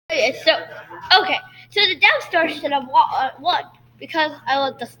So the Dallas Stars should have won because I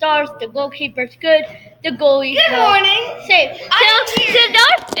love the Stars. The goalkeeper's good. The goalie's safe. So Cesar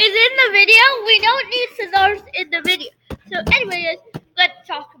is in the video. We don't need Cesar's in the video. So anyways, let's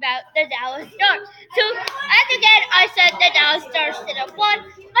talk about the Dallas Stars. So as again, I said the Dallas Stars should have won,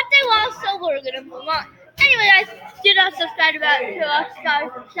 but they lost, so we're gonna move on. Anyway, guys, do not subscribe to our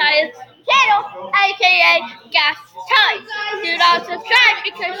Science channel, aka Gas Time. Do not subscribe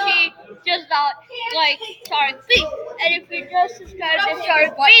because she does not like Shark Beat. And if you don't subscribe to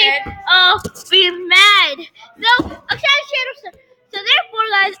Shark Beat, I'll be mad. So, so therefore,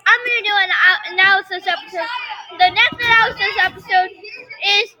 guys, I'm gonna do an analysis episode. The next analysis episode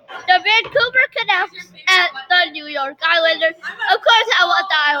is the Vancouver Canucks at the New York Islanders. Of course, I want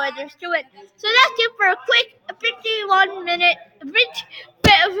the Islanders to win. So that's it for a quick 1 minute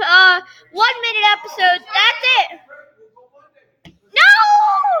episode. That's it. No!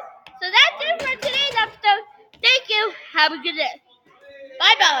 So that's it for today's episode. Thank you. Have a good day.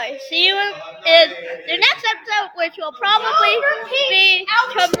 Bye-bye. See you in the next episode, which will probably be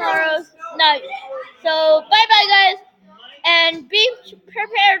tomorrow's night. So, bye-bye, guys. And be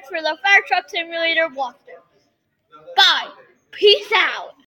prepared for the Fire Truck Simulator walkthrough. Bye. Peace out.